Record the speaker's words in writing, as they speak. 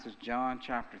This is John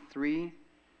chapter 3,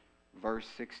 verse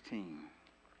 16.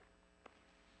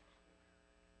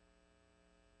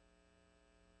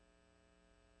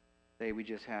 Today we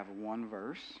just have one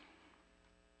verse.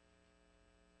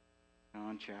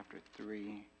 John chapter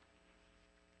 3,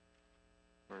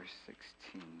 verse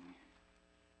 16.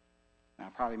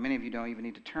 Now, probably many of you don't even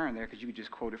need to turn there because you could just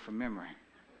quote it from memory.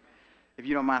 If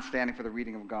you don't mind standing for the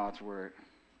reading of God's word.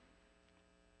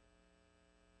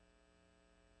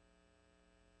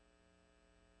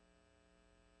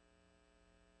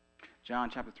 John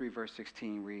chapter 3, verse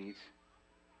 16 reads,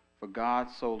 "For God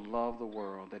so loved the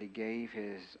world that he gave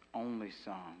his only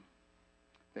Son,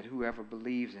 that whoever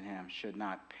believes in him should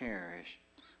not perish,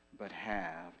 but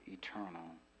have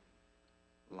eternal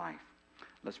life."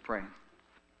 Let's pray.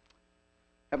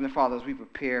 Heavenly Father, as we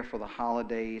prepare for the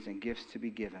holidays and gifts to be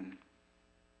given,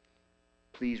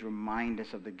 please remind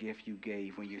us of the gift you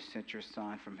gave when you sent your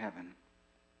Son from heaven,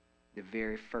 the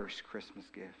very first Christmas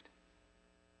gift.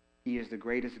 He is the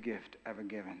greatest gift ever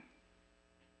given.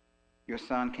 Your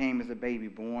Son came as a baby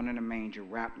born in a manger,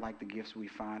 wrapped like the gifts we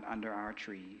find under our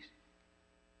trees.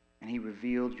 And he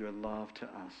revealed your love to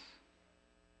us.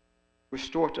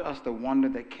 Restore to us the wonder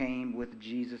that came with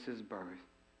Jesus' birth,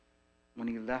 when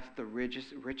he left the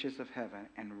riches of heaven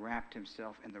and wrapped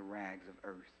himself in the rags of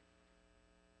earth.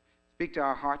 Speak to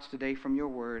our hearts today from your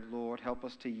word, Lord. Help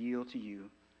us to yield to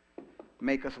you.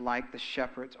 Make us like the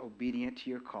shepherds, obedient to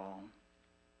your call.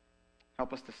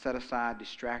 Help us to set aside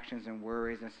distractions and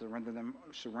worries and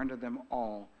surrender them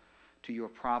all to your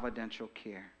providential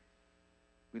care.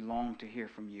 We long to hear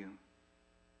from you.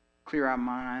 Clear our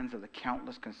minds of the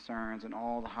countless concerns and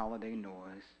all the holiday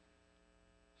noise.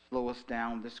 Slow us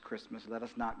down this Christmas. Let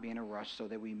us not be in a rush so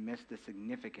that we miss the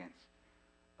significance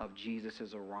of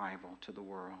Jesus' arrival to the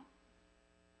world.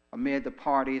 Amid the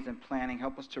parties and planning,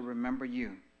 help us to remember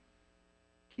you.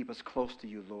 Keep us close to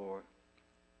you, Lord.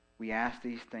 We ask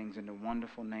these things in the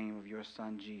wonderful name of your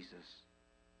Son, Jesus.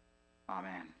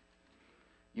 Amen.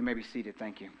 You may be seated.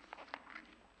 Thank you.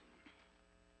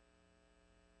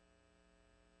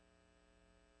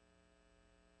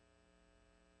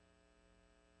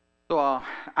 So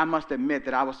I must admit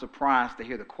that I was surprised to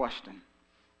hear the question.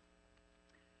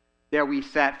 There we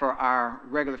sat for our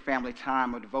regular family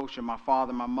time of devotion, my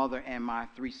father, my mother, and my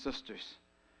three sisters.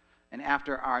 And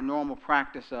after our normal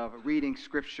practice of reading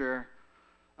scripture,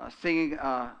 singing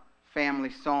a family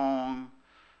song,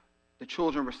 the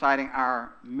children reciting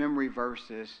our memory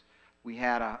verses, we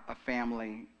had a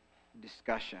family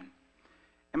discussion.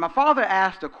 And my father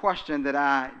asked a question that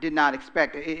I did not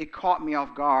expect. It caught me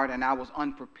off guard, and I was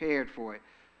unprepared for it.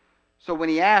 So when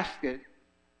he asked it,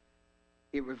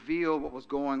 it revealed what was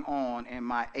going on in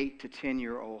my 8 to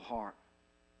 10-year-old heart.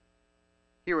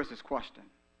 Here is his question.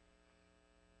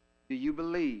 Do you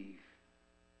believe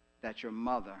that your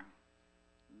mother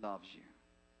loves you?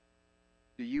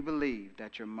 Do you believe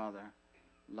that your mother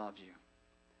loves you?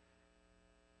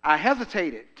 I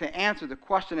hesitated to answer the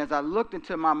question as I looked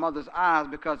into my mother's eyes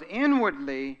because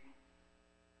inwardly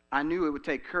I knew it would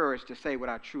take courage to say what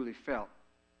I truly felt.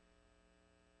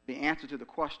 The answer to the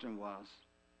question was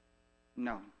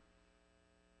no.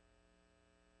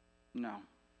 No.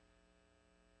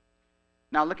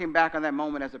 Now, looking back on that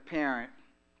moment as a parent,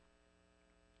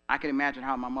 I can imagine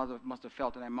how my mother must have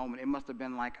felt in that moment. It must have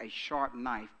been like a sharp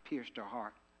knife pierced her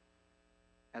heart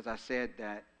as I said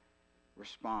that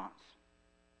response.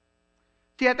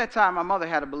 See, at that time, my mother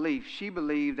had a belief. She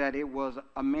believed that it was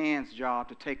a man's job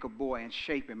to take a boy and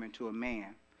shape him into a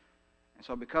man. And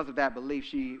so because of that belief,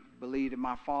 she believed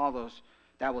that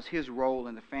that was his role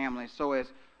in the family. So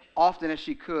as often as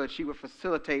she could, she would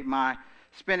facilitate my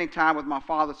spending time with my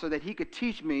father so that he could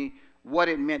teach me what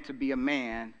it meant to be a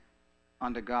man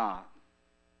under God.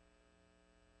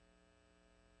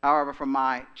 However, from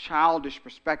my childish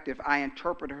perspective, I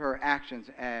interpreted her actions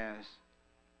as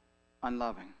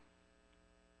unloving.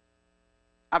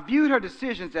 I viewed her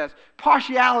decisions as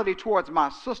partiality towards my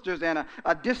sisters and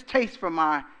a distaste for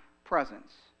my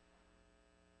presence.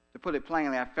 To put it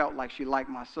plainly, I felt like she liked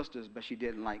my sisters, but she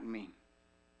didn't like me.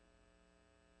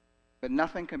 But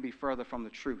nothing can be further from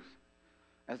the truth.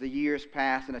 As the years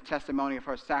passed and the testimony of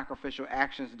her sacrificial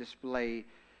actions displayed,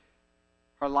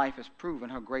 her life has proven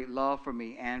her great love for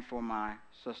me and for my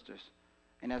sisters.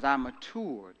 And as I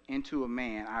matured into a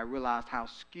man, I realized how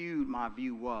skewed my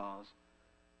view was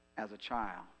as a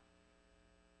child.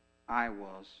 I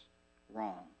was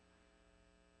wrong.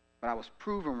 But I was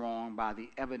proven wrong by the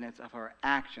evidence of her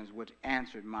actions, which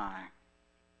answered my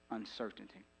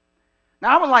uncertainty.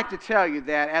 Now, I would like to tell you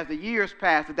that as the years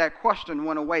passed, that question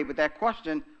went away, but that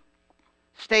question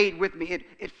stayed with me.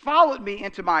 It followed me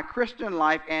into my Christian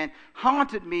life and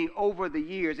haunted me over the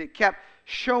years. It kept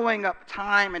showing up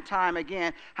time and time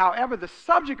again. However, the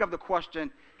subject of the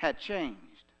question had changed.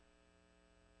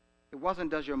 It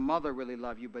wasn't, does your mother really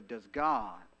love you, but does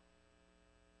God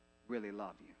really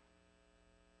love you?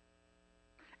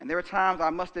 And there were times, I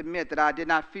must admit, that I did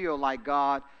not feel like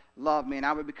God loved me, and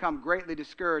I would become greatly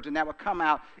discouraged, and that would come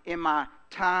out in my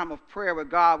time of prayer with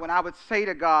God when I would say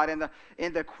to God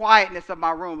in the quietness of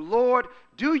my room, Lord,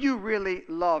 do you really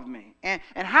love me? And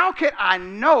how can I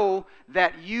know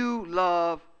that you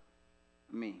love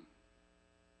me?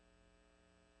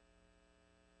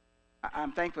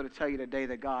 I'm thankful to tell you today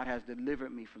that God has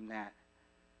delivered me from that.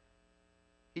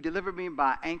 He delivered me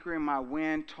by anchoring my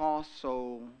wind-tossed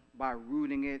soul, by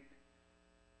rooting it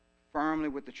firmly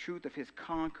with the truth of his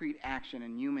concrete action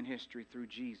in human history through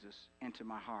Jesus into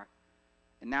my heart.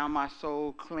 And now my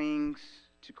soul clings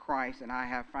to Christ, and I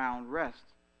have found rest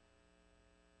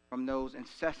from those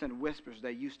incessant whispers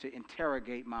that used to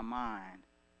interrogate my mind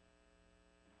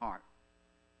and heart.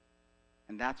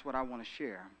 And that's what I want to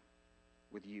share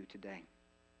with you today.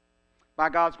 By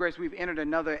God's grace, we've entered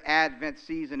another Advent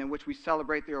season in which we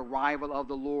celebrate the arrival of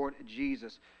the Lord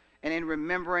Jesus. And in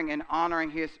remembering and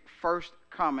honoring his first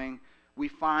coming, we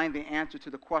find the answer to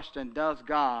the question, does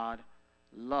God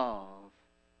love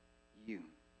you?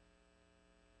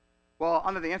 Well,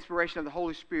 under the inspiration of the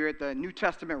Holy Spirit, the New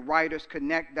Testament writers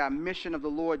connect the mission of the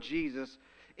Lord Jesus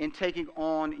in taking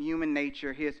on human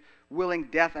nature, his willing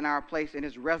death in our place, and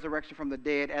his resurrection from the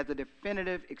dead as a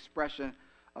definitive expression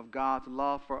of God's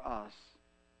love for us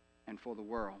and for the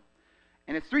world.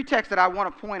 And it's three texts that I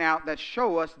want to point out that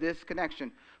show us this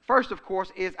connection. First, of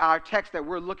course, is our text that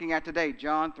we're looking at today,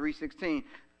 John 3:16.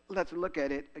 Let's look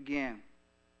at it again.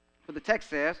 For the text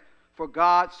says, for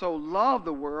God so loved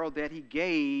the world that he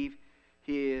gave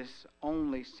his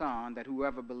only Son, that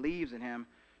whoever believes in him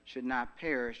should not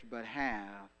perish but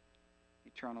have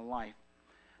eternal life.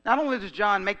 Not only does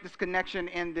John make this connection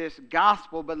in this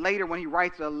gospel, but later when he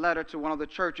writes a letter to one of the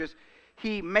churches,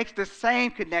 he makes the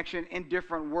same connection in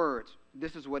different words.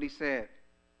 This is what he said.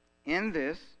 In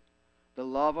this, the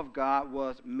love of God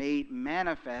was made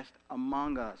manifest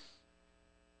among us,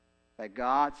 that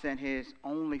God sent his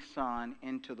only Son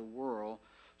into the world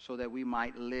so that we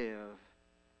might live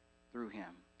through him.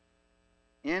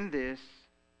 In this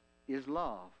is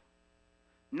love.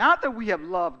 Not that we have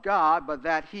loved God, but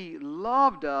that he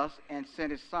loved us and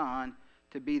sent his Son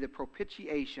to be the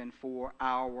propitiation for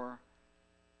our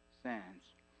sins.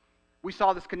 We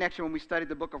saw this connection when we studied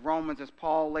the book of Romans as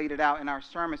Paul laid it out in our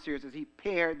sermon series as he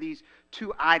paired these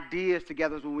two ideas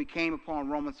together when we came upon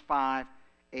Romans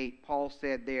 5:8. Paul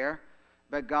said there,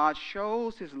 but God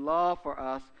shows his love for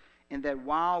us in that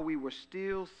while we were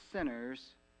still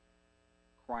sinners,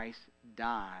 Christ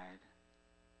died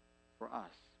for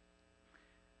us.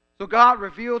 So God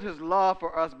revealed his love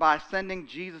for us by sending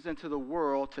Jesus into the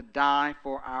world to die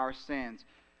for our sins.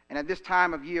 And at this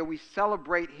time of year, we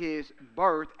celebrate his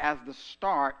birth as the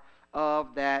start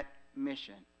of that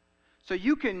mission. So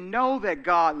you can know that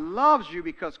God loves you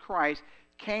because Christ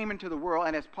came into the world,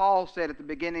 and as Paul said at the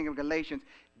beginning of Galatians,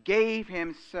 gave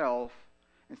himself,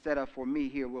 instead of for me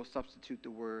here, we'll substitute the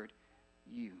word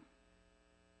you.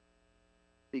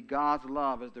 See, God's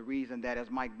love is the reason that,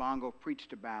 as Mike Bongo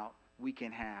preached about, we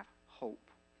can have hope.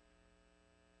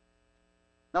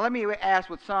 Now let me ask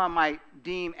what some might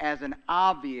deem as an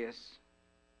obvious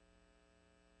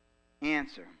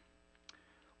answer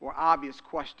or obvious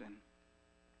question.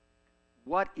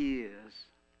 What is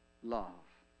love?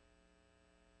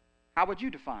 How would you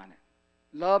define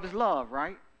it? Love is love,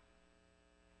 right?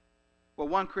 Well,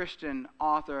 one Christian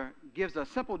author gives a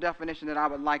simple definition that I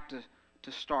would like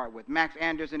to start with. Max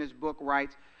Anders in his book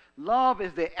writes, love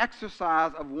is the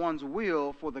exercise of one's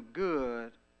will for the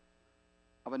good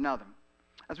of another.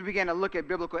 As we begin to look at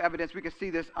biblical evidence, we can see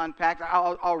this unpacked.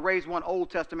 I'll raise one Old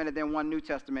Testament and then one New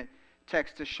Testament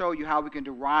text to show you how we can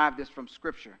derive this from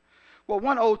Scripture. Well,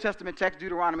 one Old Testament text,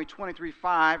 Deuteronomy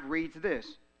 23:5, reads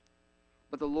this.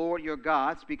 But the Lord your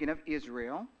God, speaking of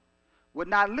Israel, would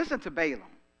not listen to Balaam.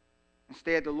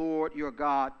 Instead, the Lord your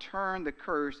God turned the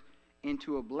curse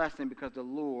into a blessing because the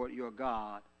Lord your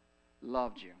God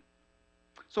loved you.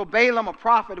 So Balaam, a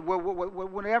prophet,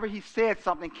 whenever he said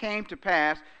something came to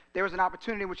pass, there was an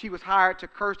opportunity in which he was hired to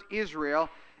curse Israel,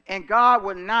 and God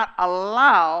would not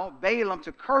allow Balaam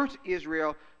to curse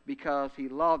Israel because he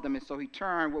loved them, and so he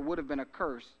turned what would have been a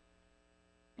curse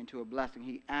into a blessing.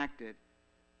 He acted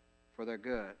for their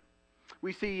good.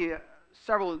 We see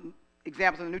several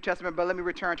examples in the New Testament, but let me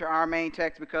return to our main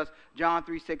text because John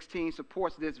 3:16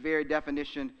 supports this very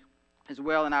definition as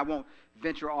well, and I won't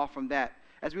venture off from that.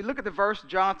 As we look at the verse,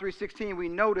 John 3:16, we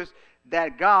notice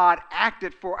that God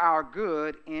acted for our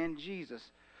good in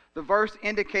Jesus. The verse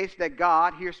indicates that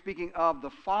God, here speaking of the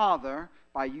Father,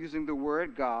 by using the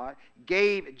word God,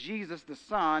 gave Jesus the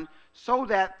Son so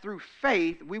that through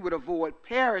faith we would avoid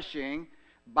perishing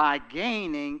by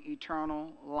gaining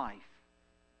eternal life.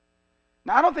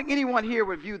 Now, I don't think anyone here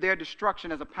would view their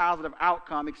destruction as a positive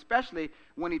outcome, especially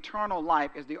when eternal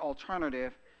life is the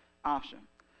alternative option.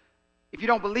 If you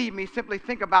don't believe me, simply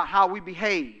think about how we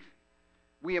behave.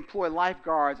 We employ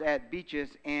lifeguards at beaches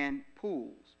and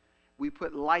pools. We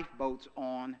put lifeboats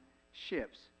on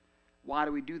ships. Why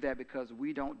do we do that? Because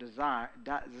we don't desire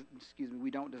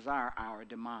our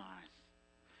demise.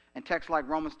 And texts like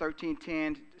Romans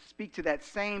 13:10 speak to that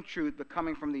same truth, but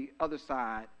coming from the other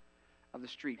side of the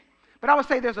street. But I would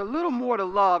say there's a little more to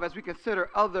love as we consider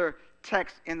other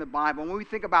texts in the Bible. When we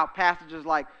think about passages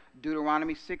like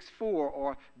Deuteronomy 6:4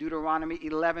 or Deuteronomy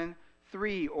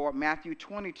 11:3 or Matthew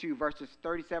 22 verses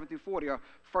 37 through 40 or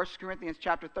 1 Corinthians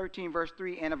chapter 13 verse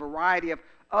 3 and a variety of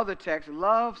other texts,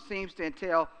 love seems to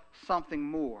entail something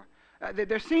more.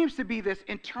 There seems to be this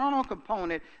internal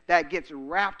component that gets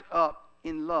wrapped up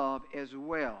in love as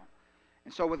well.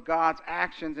 And so with God's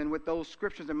actions and with those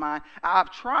scriptures in mind,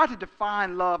 I've tried to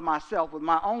define love myself with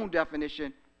my own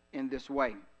definition in this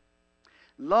way.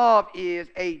 Love is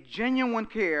a genuine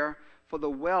care for the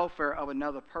welfare of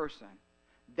another person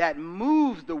that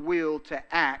moves the will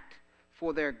to act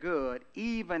for their good,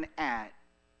 even at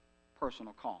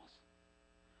personal cost.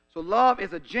 So love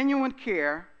is a genuine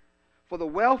care for the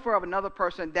welfare of another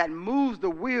person that moves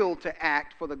the will to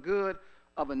act for the good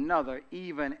of another,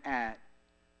 even at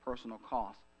personal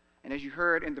cost. And as you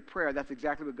heard in the prayer, that's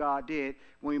exactly what God did.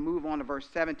 When we move on to verse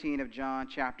 17 of John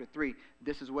chapter 3,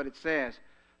 this is what it says.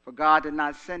 For God did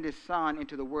not send his Son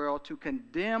into the world to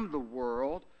condemn the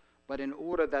world, but in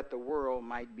order that the world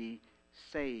might be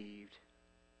saved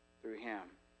through him.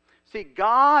 See,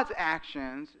 God's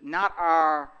actions, not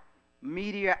our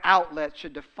media outlets,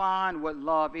 should define what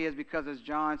love is, because as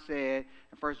John said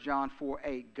in 1 John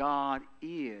 4:8, God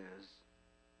is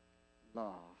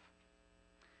love.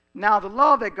 Now, the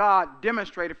love that God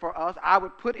demonstrated for us, I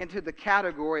would put into the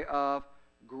category of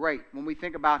great when we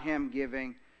think about him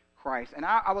giving Christ. And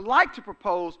I would like to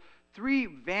propose 3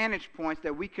 vantage points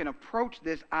that we can approach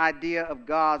this idea of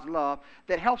God's love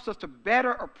that helps us to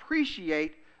better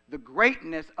appreciate the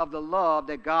greatness of the love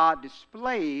that God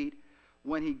displayed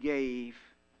when he gave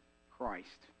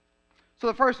Christ. So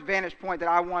the first vantage point that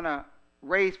I want to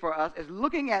raise for us is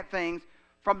looking at things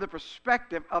from the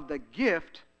perspective of the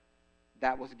gift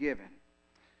that was given.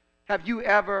 Have you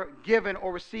ever given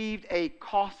or received a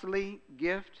costly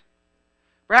gift?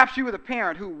 Perhaps you were the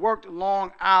parent who worked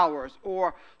long hours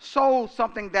or sold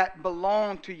something that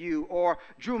belonged to you or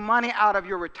drew money out of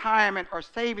your retirement or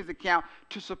savings account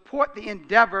to support the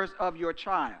endeavors of your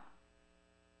child.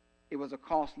 It was a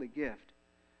costly gift.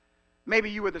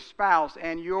 Maybe you were the spouse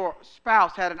and your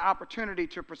spouse had an opportunity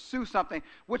to pursue something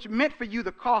which meant for you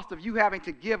the cost of you having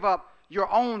to give up your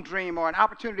own dream or an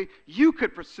opportunity you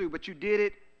could pursue, but you did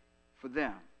it for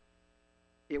them.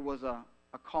 It was a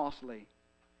costly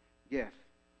gift.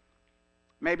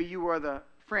 Maybe you were the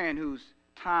friend whose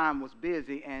time was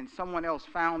busy and someone else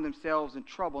found themselves in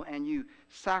trouble and you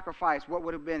sacrificed what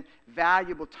would have been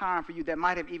valuable time for you that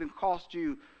might have even cost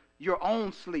you your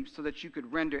own sleep so that you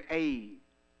could render aid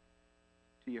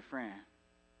to your friend.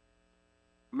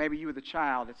 Maybe you were the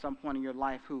child at some point in your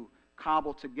life who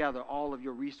cobbled together all of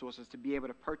your resources to be able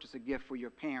to purchase a gift for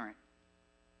your parent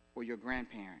or your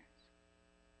grandparents.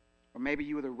 Or maybe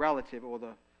you were the relative or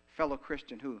the fellow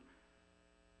Christian who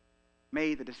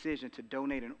made the decision to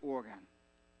donate an organ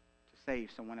to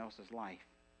save someone else's life.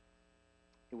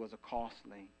 It was a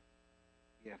costly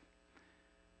gift.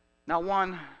 Now,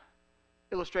 one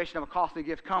illustration of a costly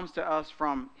gift comes to us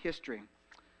from history.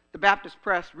 The Baptist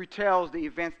Press retells the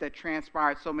events that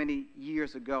transpired so many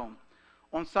years ago.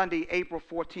 On Sunday, April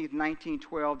 14th,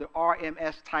 1912, the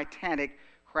RMS Titanic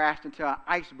crashed into an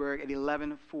iceberg at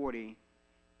 11:40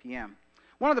 p.m.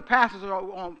 One of the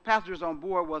passengers on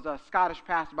board was a Scottish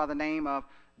pastor by the name of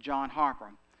John Harper.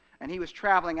 And he was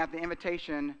traveling at the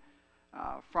invitation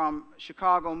from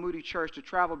Chicago Moody Church to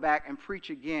travel back and preach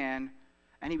again.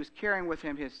 And he was carrying with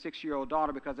him his 6-year-old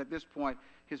daughter because at this point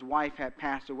his wife had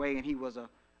passed away and he was a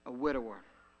widower.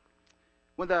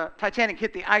 When the Titanic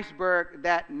hit the iceberg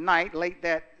that night, late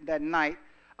that night,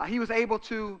 he was able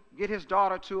to get his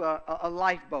daughter to a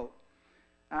lifeboat.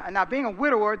 And now, being a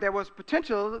widower, there was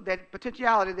potentiality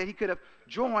that he could have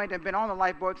joined and been on the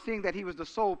lifeboat, seeing that he was the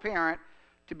sole parent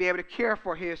to be able to care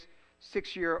for his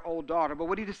 6-year-old daughter. But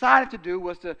what he decided to do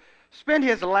was to spend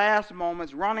his last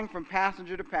moments running from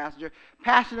passenger to passenger,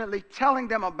 passionately telling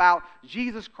them about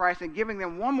Jesus Christ and giving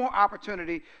them one more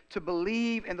opportunity to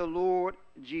believe in the Lord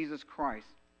Jesus Christ.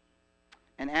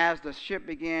 And as the ship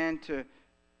began to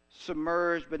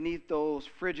submerge beneath those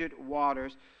frigid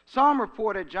waters, some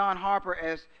reported John Harper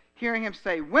as hearing him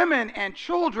say, "Women and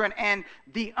children and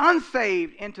the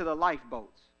unsaved into the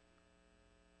lifeboats."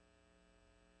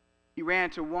 He ran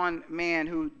to one man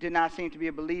who did not seem to be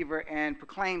a believer and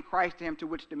proclaimed Christ to him, to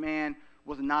which the man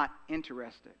was not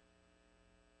interested.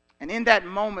 And in that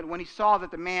moment, when he saw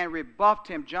that the man rebuffed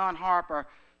him, John Harper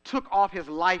took off his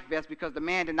life vest, because the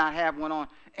man did not have one on,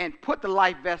 and put the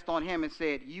life vest on him and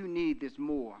said, "You need this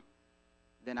more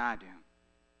than I do."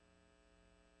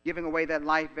 Giving away that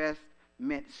life vest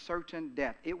meant certain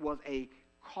death. It was a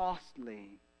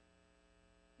costly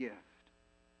gift.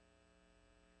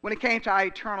 When it came to our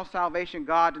eternal salvation,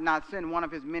 God did not send one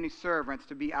of his many servants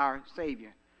to be our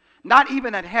Savior. Not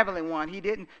even a heavenly one. He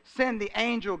didn't send the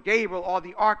angel Gabriel or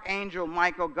the archangel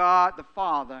Michael. God the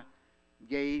Father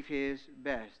gave his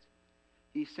best.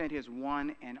 He sent his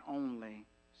one and only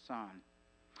Son.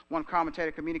 One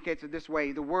commentator communicates it this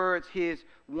way: the words "his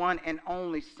one and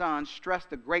only Son" stress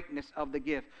the greatness of the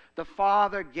gift. The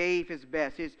Father gave his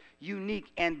best, his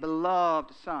unique and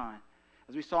beloved Son.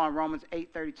 As we saw in Romans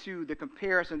 8:32, the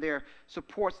comparison there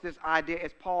supports this idea,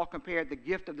 as Paul compared the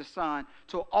gift of the Son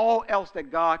to all else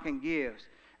that God can give.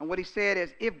 And what he said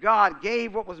is, if God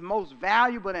gave what was most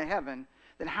valuable in heaven,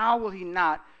 then how will he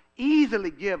not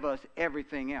easily give us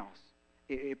everything else?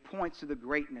 It points to the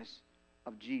greatness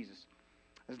of Jesus.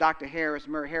 As Dr.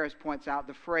 Murray Harris points out,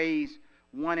 the phrase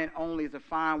 "one and only" is a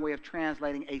fine way of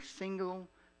translating a single,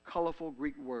 colorful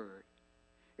Greek word.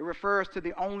 It refers to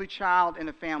the only child in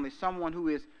the family, someone who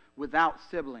is without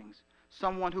siblings,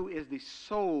 someone who is the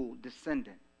sole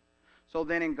descendant. So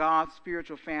then, in God's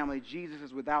spiritual family, Jesus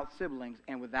is without siblings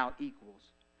and without equals.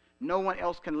 No one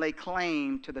else can lay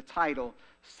claim to the title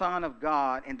Son of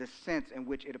God in the sense in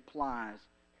which it applies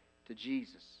to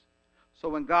Jesus. So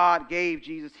when God gave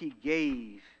Jesus, he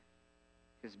gave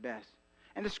his best.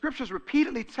 And the scriptures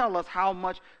repeatedly tell us how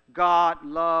much God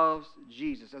loves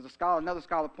Jesus. As another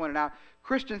scholar pointed out,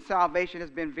 Christian salvation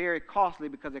has been very costly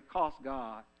because it cost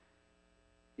God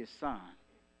his Son.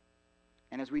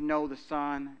 And as we know, the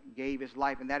Son gave his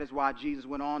life. And that is why Jesus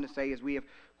went on to say, as we have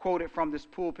quoted from this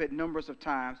pulpit numbers of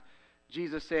times,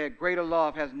 Jesus said, "Greater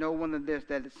love has no one than this,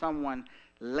 that someone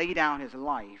lay down his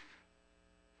life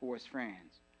for his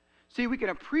friends." See, we can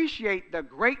appreciate the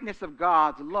greatness of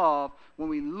God's love when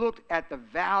we look at the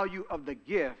value of the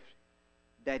gift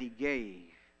that he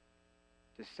gave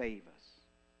to save us.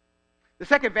 The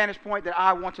second vantage point that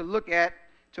I want to look at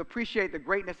to appreciate the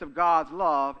greatness of God's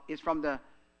love is from the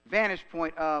vantage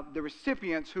point of the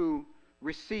recipients who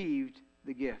received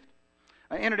the gift.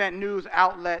 An internet news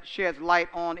outlet sheds light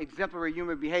on exemplary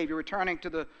human behavior. Returning to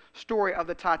the story of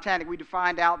the Titanic, we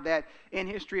find out that in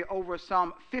history, over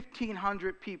some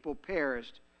 1,500 people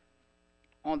perished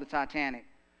on the Titanic.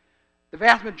 The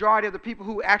vast majority of the people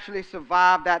who actually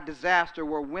survived that disaster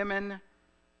were women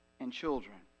and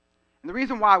children. And the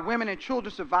reason why women and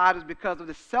children survived is because of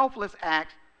the selfless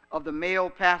acts of the male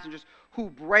passengers who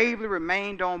bravely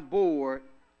remained on board,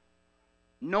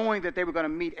 knowing that they were going to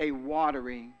meet a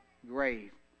watery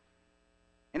grave.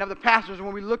 And of the passengers,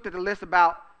 when we looked at the list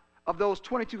of those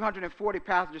 2,240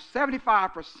 passengers,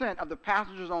 75% of the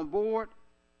passengers on board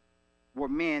were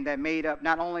men that made up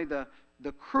not only the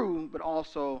crew, but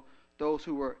also those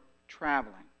who were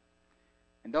traveling.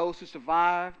 And those who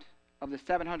survived, of the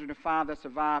 705 that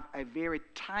survived, a very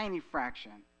tiny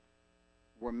fraction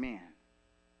were men.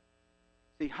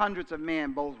 See, hundreds of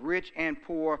men, both rich and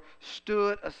poor,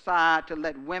 stood aside to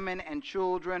let women and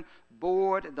children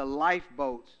board the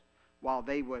lifeboats while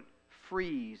they would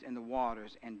freeze in the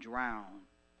waters and drown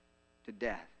to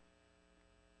death.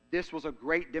 This was a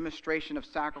great demonstration of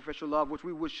sacrificial love, which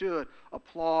we should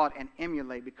applaud and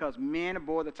emulate, because men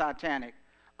aboard the Titanic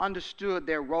understood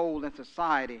their role in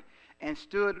society and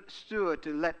stood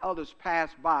to let others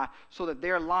pass by so that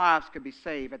their lives could be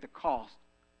saved at the cost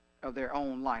of their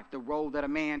own life, the role that a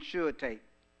man should take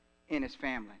in his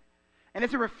family. And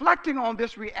it's in reflecting on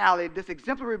this reality, this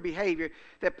exemplary behavior,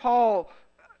 that Paul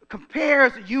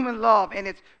compares human love in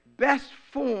its best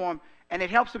form, and it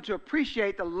helps him to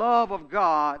appreciate the love of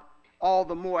God all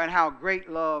the more, and how great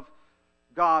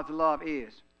God's love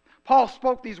is. Paul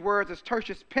spoke these words as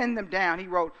Tertius penned them down. He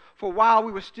wrote, "For while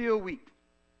we were still weak,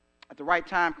 at the right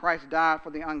time Christ died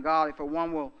for the ungodly. For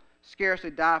one will scarcely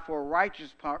die for a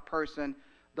righteous person,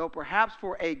 though perhaps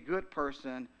for a good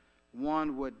person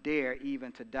one would dare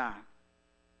even to die.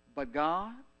 But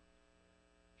God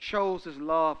shows his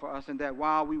love for us, and that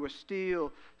while we were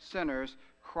still sinners,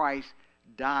 Christ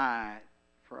died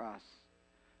for us.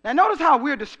 Now notice how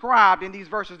we're described in these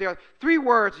verses. There are three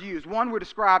words used. One, we're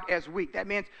described as weak. That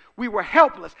means we were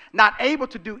helpless, not able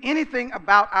to do anything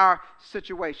about our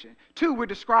situation. Two, we're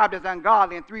described as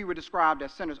ungodly. And three, we're described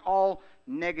as sinners. All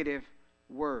negative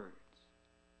words.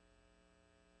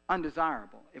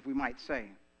 Undesirable, if we might say.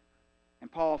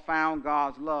 And Paul found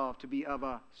God's love to be of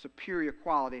a superior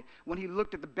quality when he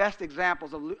looked at the best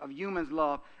examples of humans'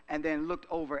 love and then looked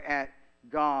over at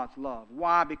God's love.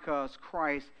 Why? Because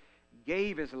Christ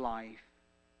gave his life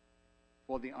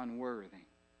for the unworthy.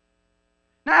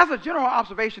 Now, as a general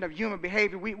observation of human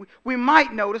behavior, we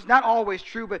might notice, not always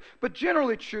true, but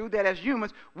generally true, that as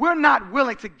humans, we're not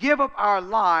willing to give up our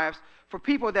lives for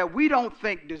people that we don't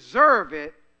think deserve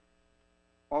it,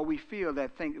 or we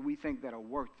think that are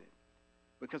worth it,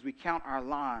 because we count our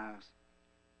lives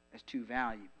as too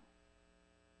valuable.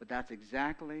 But that's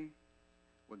exactly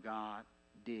what God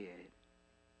did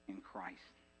in Christ.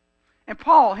 And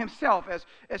Paul himself,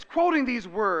 as quoting these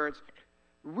words,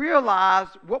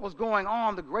 realized what was going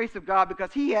on, the grace of God,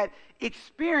 because he had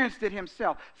experienced it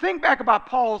himself. Think back about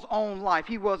Paul's own life.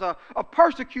 He was a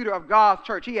persecutor of God's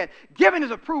church. He had given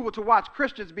his approval to watch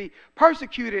Christians be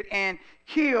persecuted and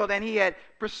killed, and he had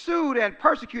pursued and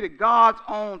persecuted God's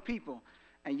own people,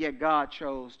 and yet God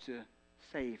chose to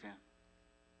save him.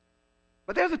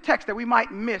 But there's a text that we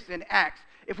might miss in Acts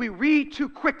if we read too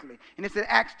quickly, and it's in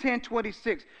Acts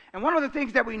 10:26. And one of the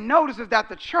things that we notice is that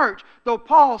the church, though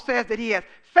Paul says that he has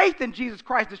faith in Jesus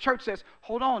Christ, the church says,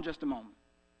 hold on just a moment.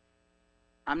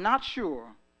 I'm not sure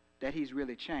that he's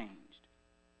really changed.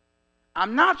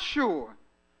 I'm not sure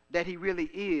that he really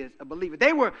is a believer.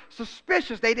 They were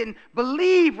suspicious. They didn't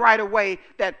believe right away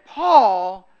that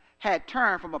Paul had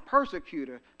turned from a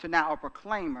persecutor to now a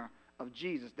proclaimer of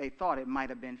Jesus. They thought it might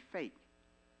have been fake.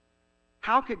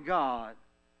 How could God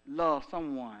love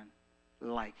someone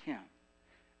like him?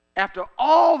 After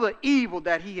all the evil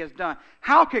that he has done,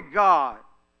 how could God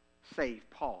save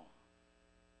Paul?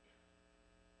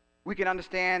 We can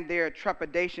understand their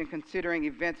trepidation considering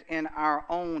events in our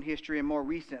own history and more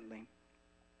recently.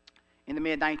 In the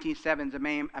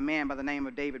mid-1970s, a man by the name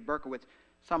of David Berkowitz,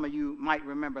 some of you might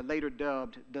remember, later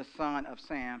dubbed the Son of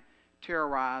Sam,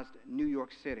 terrorized New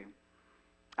York City.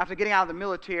 After getting out of the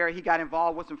military, he got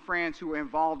involved with some friends who were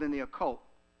involved in the occult.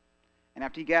 And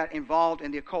after he got involved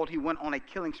in the occult, he went on a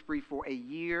killing spree for a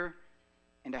year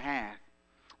and a half.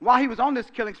 While he was on this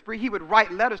killing spree, he would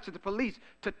write letters to the police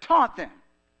to taunt them.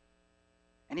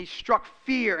 And he struck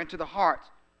fear into the hearts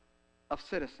of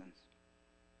citizens.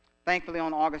 Thankfully,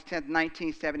 on August 10th,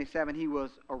 1977, he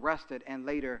was arrested and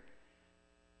later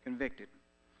convicted.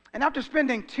 And after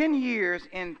spending 10 years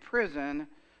in prison,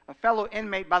 a fellow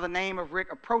inmate by the name of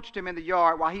Rick approached him in the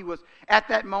yard while he was at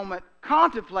that moment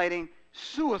contemplating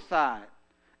suicide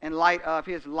in light of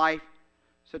his life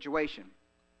situation.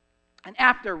 And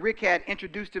after Rick had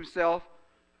introduced himself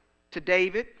to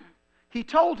David, he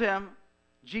told him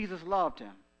Jesus loved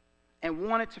him and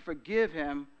wanted to forgive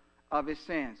him of his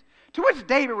sins. To which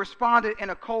David responded in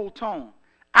a cold tone,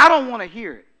 I don't want to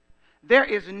hear it. There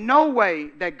is no way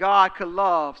that God could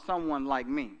love someone like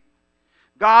me.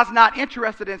 God's not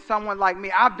interested in someone like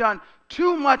me. I've done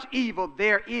too much evil.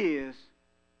 There is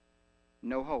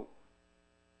no hope.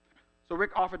 So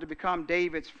Rick offered to become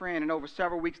David's friend, and over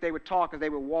several weeks they would talk as they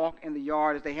would walk in the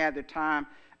yard as they had their time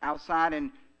outside.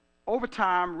 And over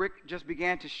time, Rick just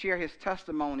began to share his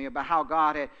testimony about how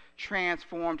God had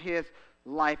transformed his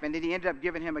life. And then he ended up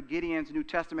giving him a Gideon's New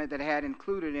Testament that had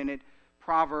included in it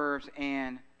Proverbs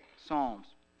and Psalms.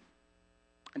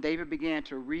 And David began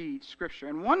to read Scripture.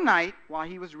 And one night, while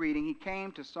he was reading, he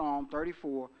came to Psalm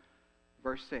 34,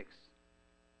 verse 6.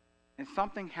 And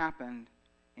something happened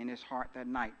in his heart that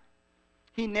night.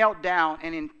 He knelt down,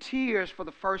 and in tears for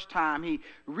the first time, he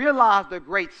realized the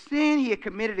great sin he had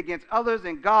committed against others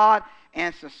and God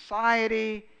and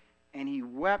society. And he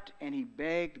wept and he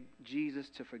begged Jesus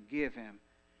to forgive him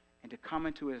and to come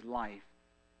into his life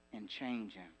and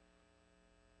change him.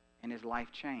 And his life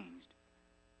changed.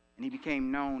 And he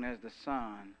became known as the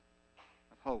Son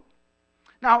of Hope.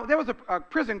 Now, there was a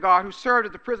prison guard who served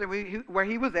at the prison where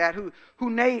he was at, who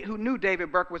knew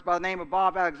David Berkowitz by the name of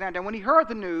Bob Alexander. And when he heard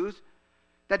the news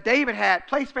that David had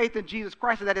placed faith in Jesus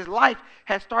Christ and that his life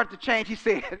had started to change, he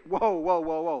said,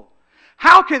 whoa.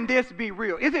 How can this be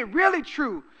real? Is it really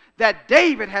true that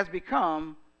David has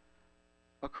become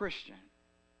a Christian?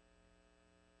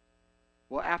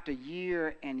 Well, after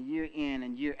year and year in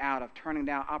and year out of turning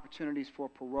down opportunities for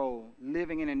parole,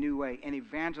 living in a new way, and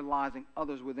evangelizing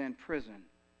others within prison,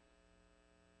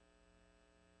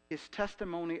 His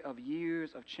testimony of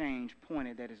years of change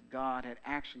pointed that his God had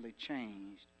actually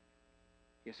changed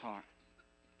his heart.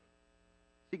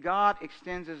 See, God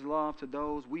extends his love to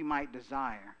those we might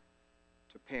desire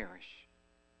to perish.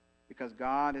 Because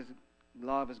God's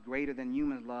love is greater than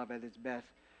human love at its best.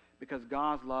 Because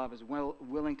God's love is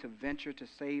willing to venture to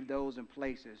save those in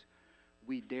places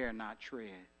we dare not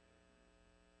tread.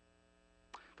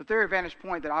 The third vantage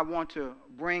point that I want to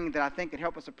bring that I think can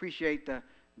help us appreciate the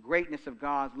greatness of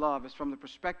God's love is from the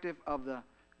perspective of the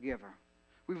giver.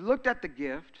 We've looked at the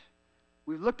gift,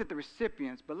 we've looked at the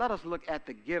recipients, but let us look at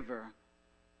the giver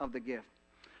of the gift.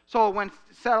 So when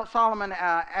Solomon,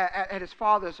 at his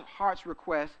father's heart's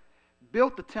request,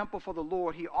 built the temple for the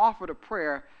Lord, he offered a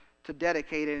prayer to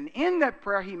dedicate it. And in that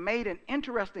prayer, he made an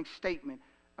interesting statement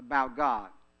about God.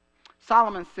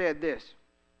 Solomon said this,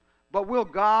 "But will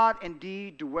God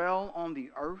indeed dwell on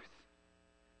the earth?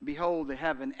 Behold the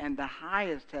heaven, and the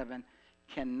highest heaven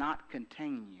cannot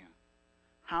contain you.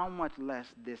 How much less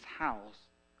this house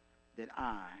that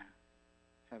I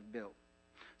have built."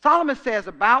 Solomon says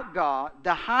about God,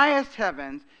 the highest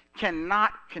heavens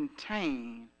cannot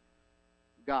contain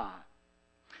God.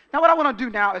 Now what I want to do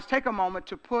now is take a moment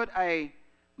to put a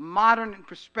modern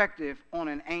perspective on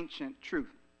an ancient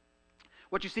truth.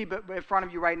 What you see in front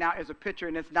of you right now is a picture,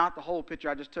 and it's not the whole picture.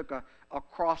 I just took a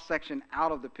cross-section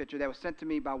out of the picture that was sent to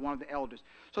me by one of the elders.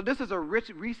 So this is a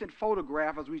recent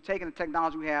photograph as we've taken the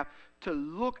technology we have to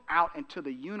look out into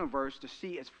the universe to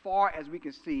see as far as we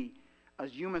can see,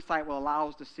 as human sight will allow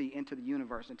us to see into the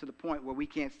universe and to the point where we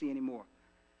can't see anymore.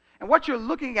 And what you're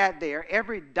looking at there,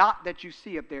 every dot that you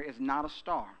see up there is not a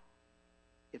star.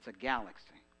 It's a galaxy.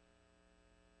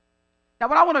 Now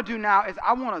what I want to do now is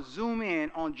I want to zoom in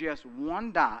on just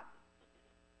one dot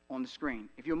on the screen.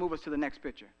 If you'll move us to the next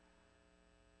picture.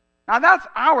 Now that's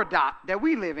our dot that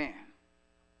we live in.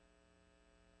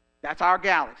 That's our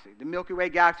galaxy, the Milky Way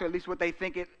galaxy, or at least what they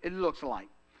think it looks like.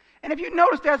 And if you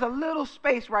notice, there's a little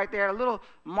space right there, a little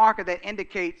marker that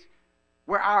indicates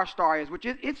where our star is, which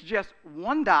is it's just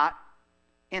one dot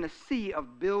in a sea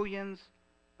of billions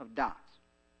of dots.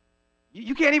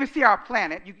 You can't even see our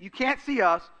planet. You can't see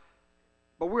us,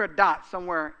 but we're a dot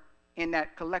somewhere in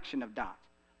that collection of dots.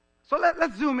 So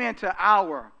let's zoom into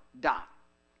our dot.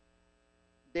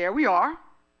 There we are.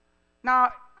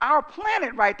 Now, our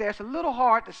planet right there, it's a little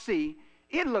hard to see.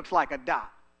 It looks like a dot.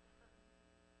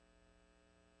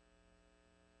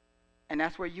 And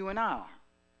that's where you and I are.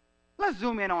 Let's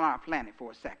zoom in on our planet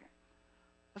for a second.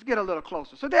 Let's get a little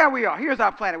closer. So there we are. Here's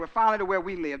our planet. We're finally to where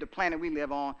we live, the planet we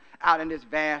live on, out in this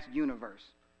vast universe.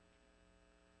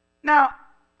 Now,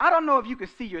 I don't know if you can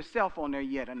see yourself on there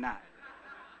yet or not.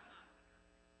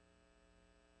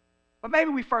 But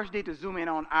maybe we first need to zoom in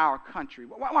on our country.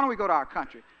 Why don't we go to our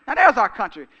country? Now, there's our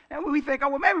country. And we think, oh,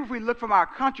 well, maybe if we look from our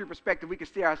country perspective, we can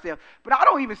see ourselves. But I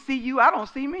don't even see you. I don't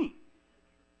see me.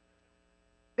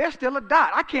 There's still a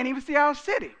dot. I can't even see our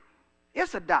city.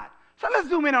 It's a dot. So let's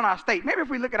zoom in on our state. Maybe if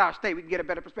we look at our state, we can get a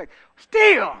better perspective.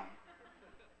 Still,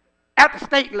 at the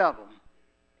state level,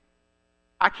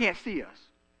 I can't see us.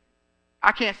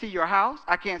 I can't see your house.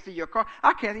 I can't see your car.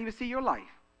 I can't even see your life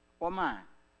or mine.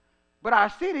 But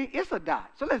our city, it's a dot.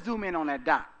 So let's zoom in on that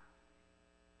dot.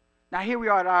 Now here we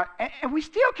are, and we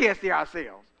still can't see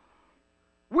ourselves.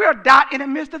 We're a dot in the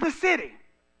midst of the city.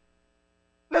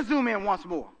 Let's zoom in once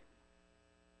more.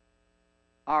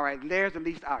 All right, there's at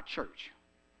least our church,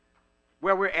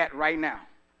 where we're at right now.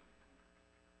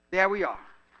 There we are.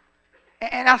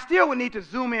 And I still would need to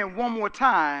zoom in one more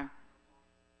time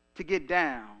to get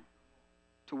down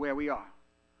to where we are.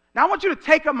 Now I want you to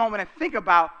take a moment and think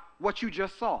about what you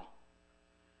just saw.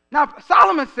 Now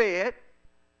Solomon said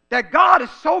that God is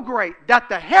so great that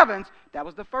the heavens, that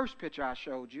was the first picture I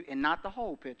showed you, and not the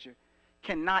whole picture,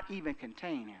 cannot even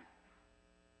contain him.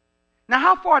 Now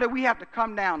how far do we have to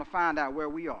come down to find out where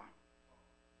we are?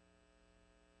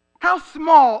 How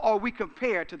small are we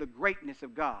compared to the greatness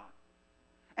of God?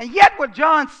 And yet what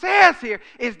John says here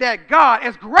is that God,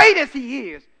 as great as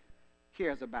he is,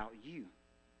 cares about you.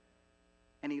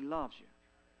 And he loves you.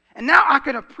 And now I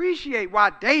can appreciate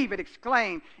why David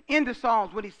exclaimed in the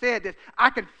Psalms when he said this. I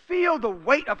can feel the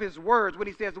weight of his words when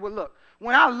he says, well, look,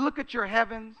 when I look at your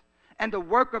heavens and the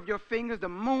work of your fingers, the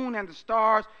moon and the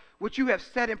stars, which you have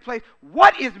set in place,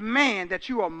 what is man that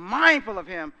you are mindful of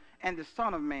him, and the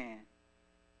Son of Man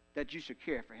that you should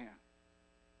care for him?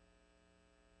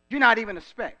 You're not even a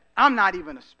speck. I'm not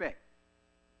even a speck.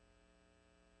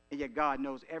 And yet God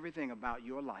knows everything about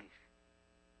your life,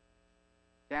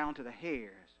 down to the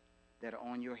hairs that are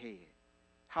on your head.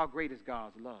 How great is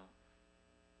God's love?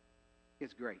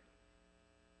 It's great.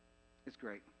 It's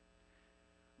great.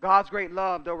 God's great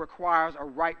love, though, requires a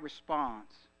right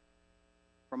response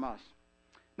from us.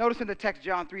 Notice in the text,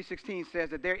 John 3:16 says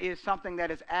that there is something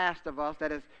that is asked of us,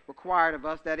 that is required of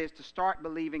us, that is to start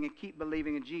believing and keep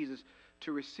believing in Jesus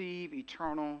to receive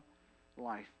eternal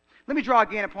life. Let me draw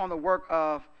again upon the work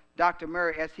of Dr.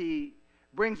 Murray as he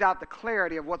brings out the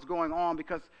clarity of what's going on,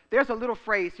 because there's a little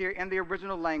phrase here in the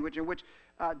original language in which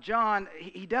John,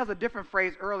 he does a different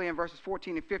phrase early in verses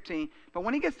 14 and 15, but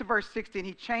when he gets to verse 16,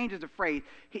 he changes the phrase.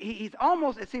 He's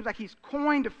almost, it seems like he's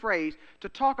coined a phrase to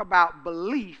talk about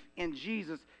belief in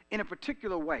Jesus in a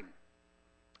particular way.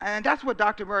 And that's what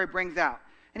Dr. Murray brings out.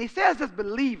 And he says this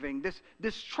believing,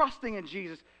 this trusting in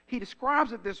Jesus, he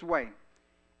describes it this way.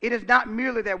 It is not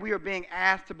merely that we are being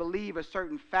asked to believe a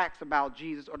certain facts about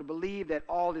Jesus or to believe that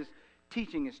all his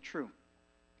teaching is true.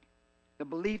 The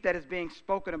belief that is being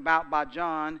spoken about by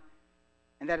John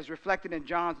and that is reflected in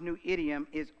John's new idiom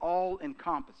is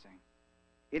all-encompassing.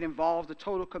 It involves the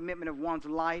total commitment of one's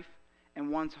life and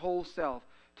one's whole self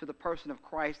to the person of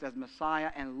Christ as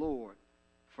Messiah and Lord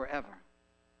forever.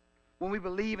 When we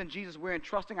believe in Jesus, we're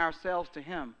entrusting ourselves to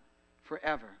him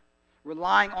forever,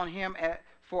 relying on him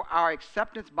for our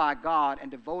acceptance by God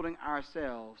and devoting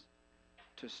ourselves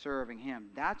to serving him.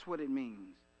 That's what it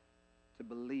means to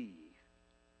believe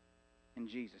in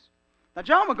Jesus. Now,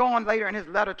 John will go on later in his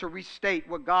letter to restate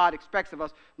what God expects of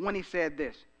us when he said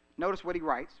this. Notice what he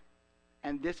writes.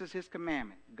 And this is his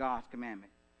commandment, God's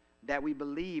commandment, that we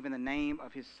believe in the name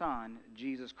of his Son,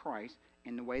 Jesus Christ,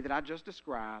 in the way that I just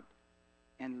described,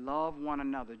 and love one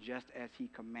another just as he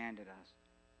commanded us.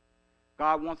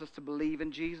 God wants us to believe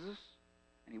in Jesus,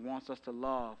 and he wants us to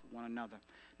love one another.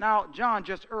 Now, John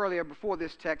just earlier, before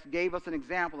this text, gave us an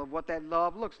example of what that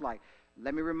love looks like.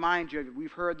 Let me remind you,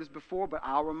 we've heard this before, but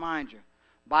I'll remind you.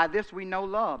 By this we know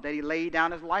love, that he laid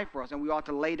down his life for us, and we ought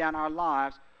to lay down our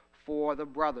lives for the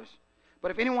brothers.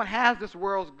 But if anyone has this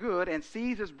world's good and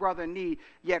sees his brother in need,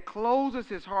 yet closes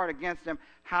his heart against him,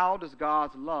 how does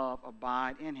God's love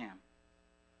abide in him?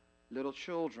 Little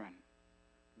children,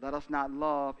 let us not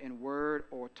love in word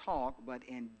or talk, but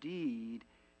in deed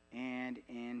and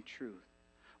in truth.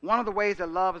 One of the ways that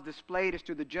love is displayed is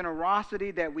through the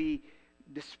generosity that we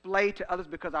display to others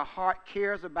because our heart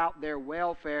cares about their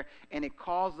welfare, and it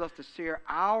causes us to share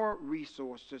our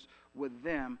resources with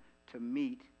them to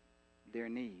meet their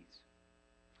needs.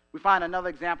 We find another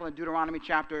example in Deuteronomy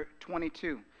chapter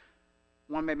 22.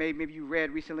 One maybe you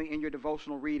read recently in your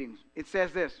devotional readings. It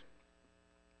says this,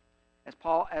 as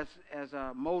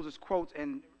Moses quotes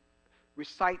and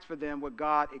recites for them what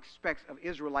God expects of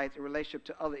Israelites in relationship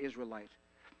to other Israelites.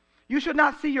 You should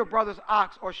not see your brother's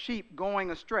ox or sheep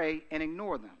going astray and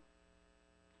ignore them.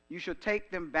 You should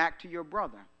take them back to your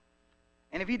brother.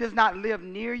 And if he does not live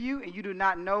near you and you do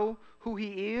not know who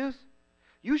he is,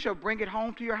 you shall bring it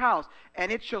home to your house,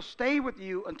 and it shall stay with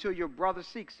you until your brother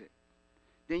seeks it.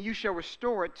 Then you shall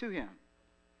restore it to him.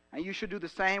 And you should do the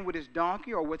same with his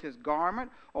donkey or with his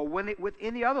garment or with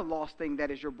any other lost thing that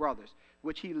is your brother's,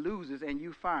 which he loses and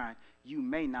you find. You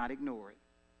may not ignore it.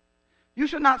 You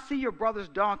shall not see your brother's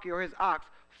donkey or his ox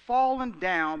fallen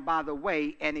down by the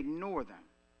way and ignore them.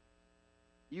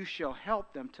 You shall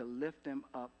help them to lift them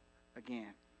up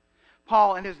again.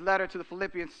 Paul, in his letter to the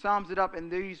Philippians, sums it up in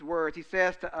these words. He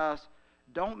says to us,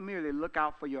 don't merely look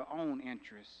out for your own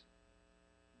interests,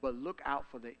 but look out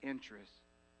for the interests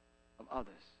of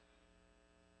others.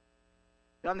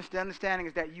 The understanding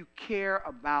is that you care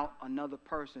about another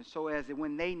person so as that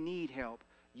when they need help,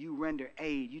 you render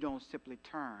aid. You don't simply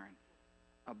turn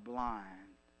a blind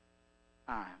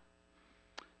eye.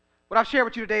 What I've shared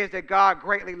with you today is that God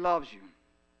greatly loves you.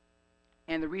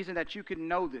 And the reason that you can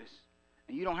know this,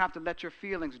 and you don't have to let your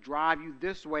feelings drive you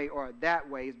this way or that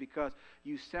way, is because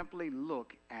you simply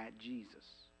look at Jesus.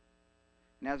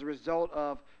 And as a result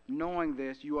of knowing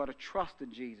this, you ought to trust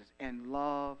in Jesus and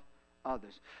love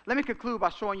others. Let me conclude by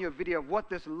showing you a video of what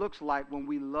this looks like when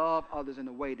we love others in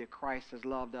the way that Christ has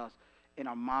loved us in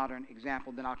our modern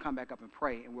example. Then I'll come back up and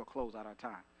pray, and we'll close out our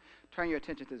time. Turn your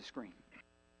attention to the screen.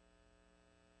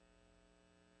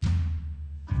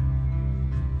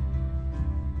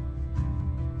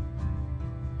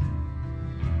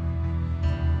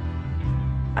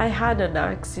 I had an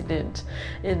accident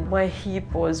and my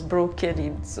hip was broken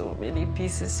in so many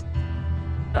pieces.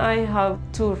 I have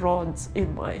 2 rods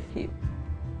in my hip.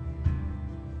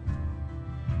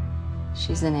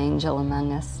 She's an angel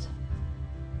among us.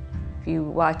 If you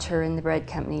watch her in the bread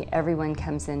company, everyone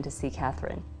comes in to see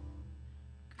Catherine.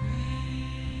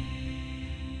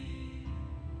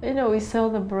 You know, we sell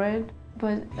the bread,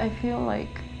 but I feel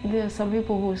like there are some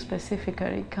people who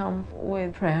specifically come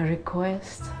with prayer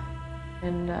requests,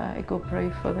 and I go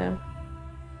pray for them.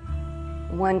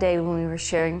 One day when we were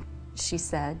sharing, she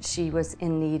said she was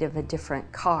in need of a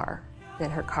different car. that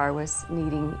her car was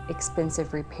needing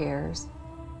expensive repairs.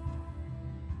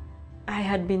 I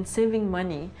had been saving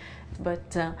money,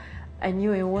 but I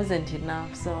knew it wasn't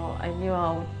enough, so I knew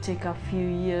I would take a few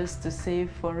years to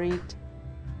save for it.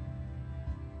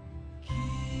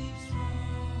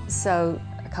 So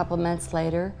a couple months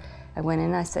later, I went in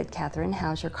and I said, "Catherine,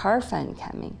 how's your car fund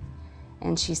coming?"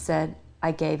 And she said,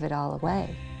 "I gave it all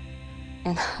away."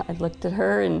 And I looked at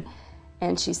her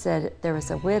and she said there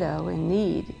was a widow in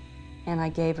need, and I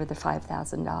gave her the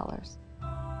 $5,000.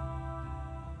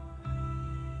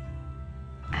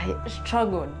 I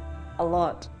struggled a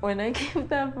lot when I gave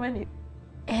that money.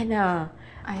 And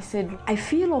I said, "I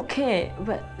feel okay,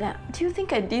 but do you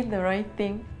think I did the right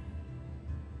thing?"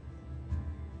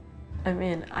 I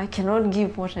mean, I cannot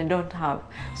give what I don't have,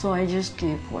 so I just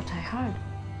gave what I had.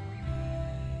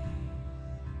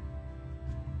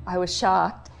 I was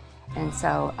shocked, and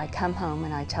so I come home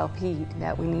and I tell Pete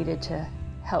that we needed to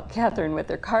help Catherine with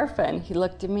her car fund. He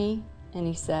looked at me and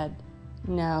he said,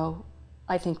 "No,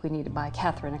 I think we need to buy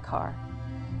Catherine a car."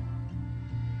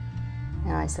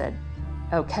 And I said,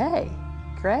 "Okay,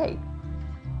 great."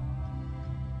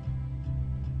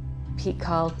 Pete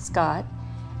called Scott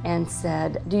and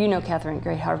said, "Do you know Catherine at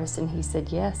Great Harvest?" And he said,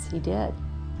 yes, he did.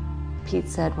 Pete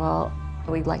said, "Well,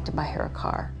 we'd like to buy her a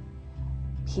car."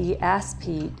 He asked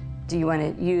Pete, "Do you want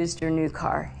to use your new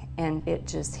car?" And it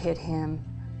just hit him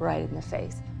right in the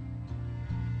face.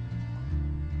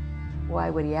 Why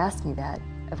would he ask me that?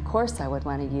 Of course I would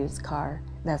want a used car.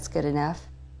 That's good enough.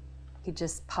 He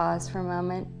just paused for a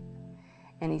moment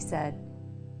and he said,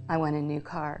 "I want a new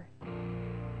car."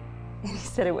 And he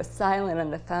said it was silent on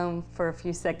the phone for a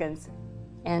few seconds.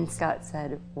 And Scott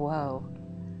said, "Whoa,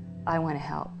 I want to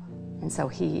help." And so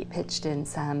he pitched in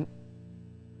some.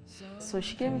 So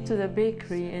she came to the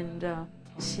bakery and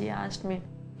she asked me,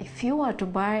 "If you were to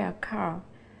buy a car,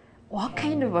 what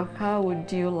kind of a car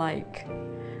would you like?"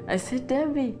 I said,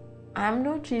 "Debbie, I'm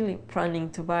not really planning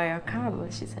to buy a car."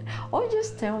 But she said, "Oh,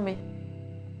 just tell me."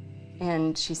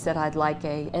 And she said, "I'd like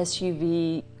a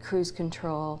SUV, cruise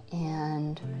control,"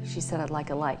 and she said, "I'd like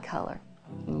a light color."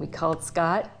 And we called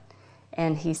Scott,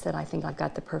 and he said, "I think I've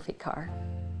got the perfect car."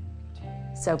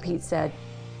 So Pete said,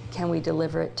 "Can we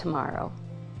deliver it tomorrow?"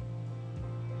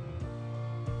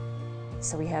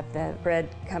 So we have the bread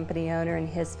company owner and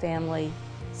his family,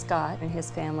 Scott and his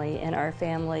family, and our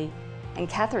family. And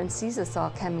Catherine sees us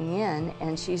all coming in,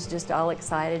 and she's just all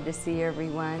excited to see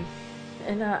everyone.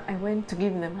 And I went to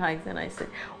give them hugs and I said,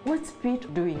 "What's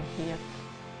Pete doing here?"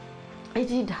 I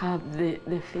didn't have the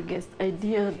biggest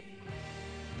idea.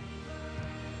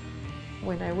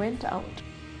 When I went out,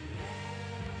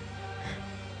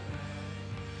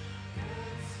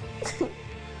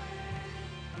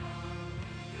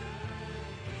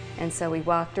 And so we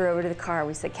walked her over to the car.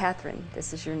 We said, "Catherine,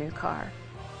 this is your new car."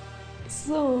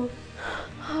 so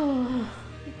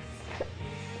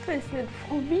I said,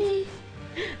 "For me?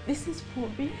 This is for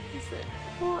me?" I said,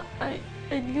 "Oh,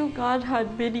 I knew God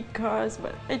had many cars,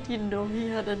 but I didn't know He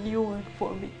had a new one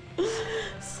for me."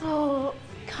 So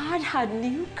God had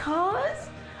new cars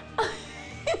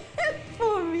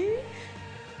for me.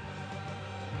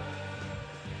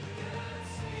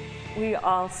 We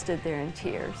all stood there in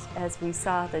tears as we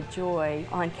saw the joy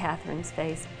on Catherine's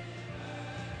face,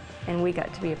 and we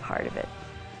got to be a part of it.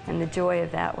 And the joy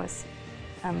of that was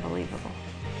unbelievable.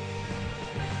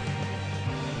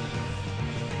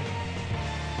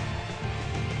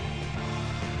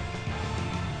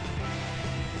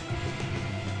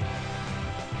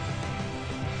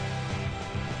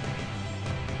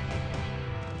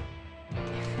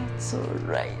 It felt so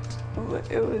right, but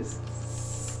it was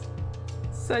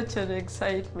such an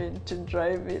excitement to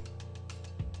drive it.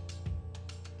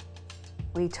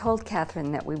 We told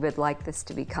Catherine that we would like this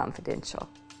to be confidential.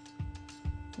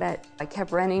 But I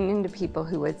kept running into people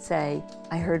who would say,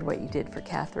 "I heard what you did for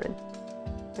Catherine."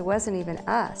 It wasn't even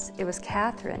us, it was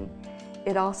Catherine.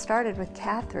 It all started with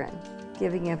Catherine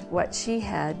giving of what she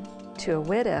had to a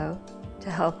widow to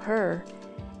help her,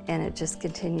 and it just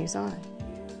continues on.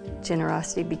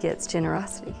 Generosity begets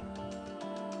generosity.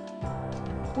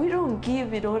 We don't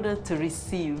give in order to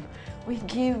receive. We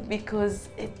give because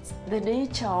it's the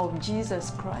nature of Jesus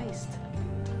Christ.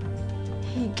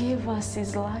 He gave us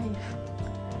His life.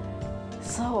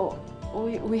 So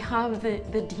we have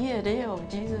the DNA of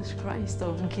Jesus Christ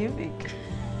of giving.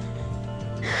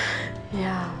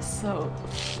 Yeah, so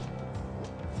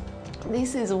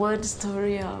this is one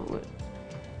story I would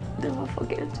never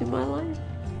forget in my life.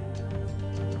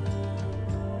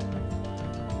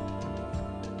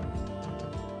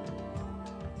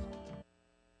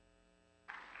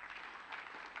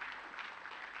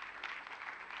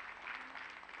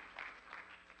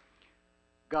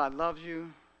 God loves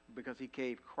you because he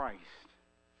gave Christ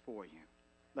for you.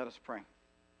 Let us pray.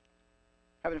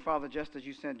 Heavenly Father, just as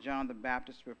you sent John the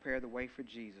Baptist to prepare the way for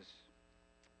Jesus,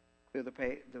 clear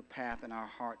the path in our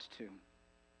hearts too.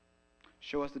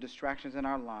 Show us the distractions in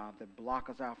our lives that block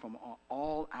us out from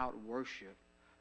all-out worship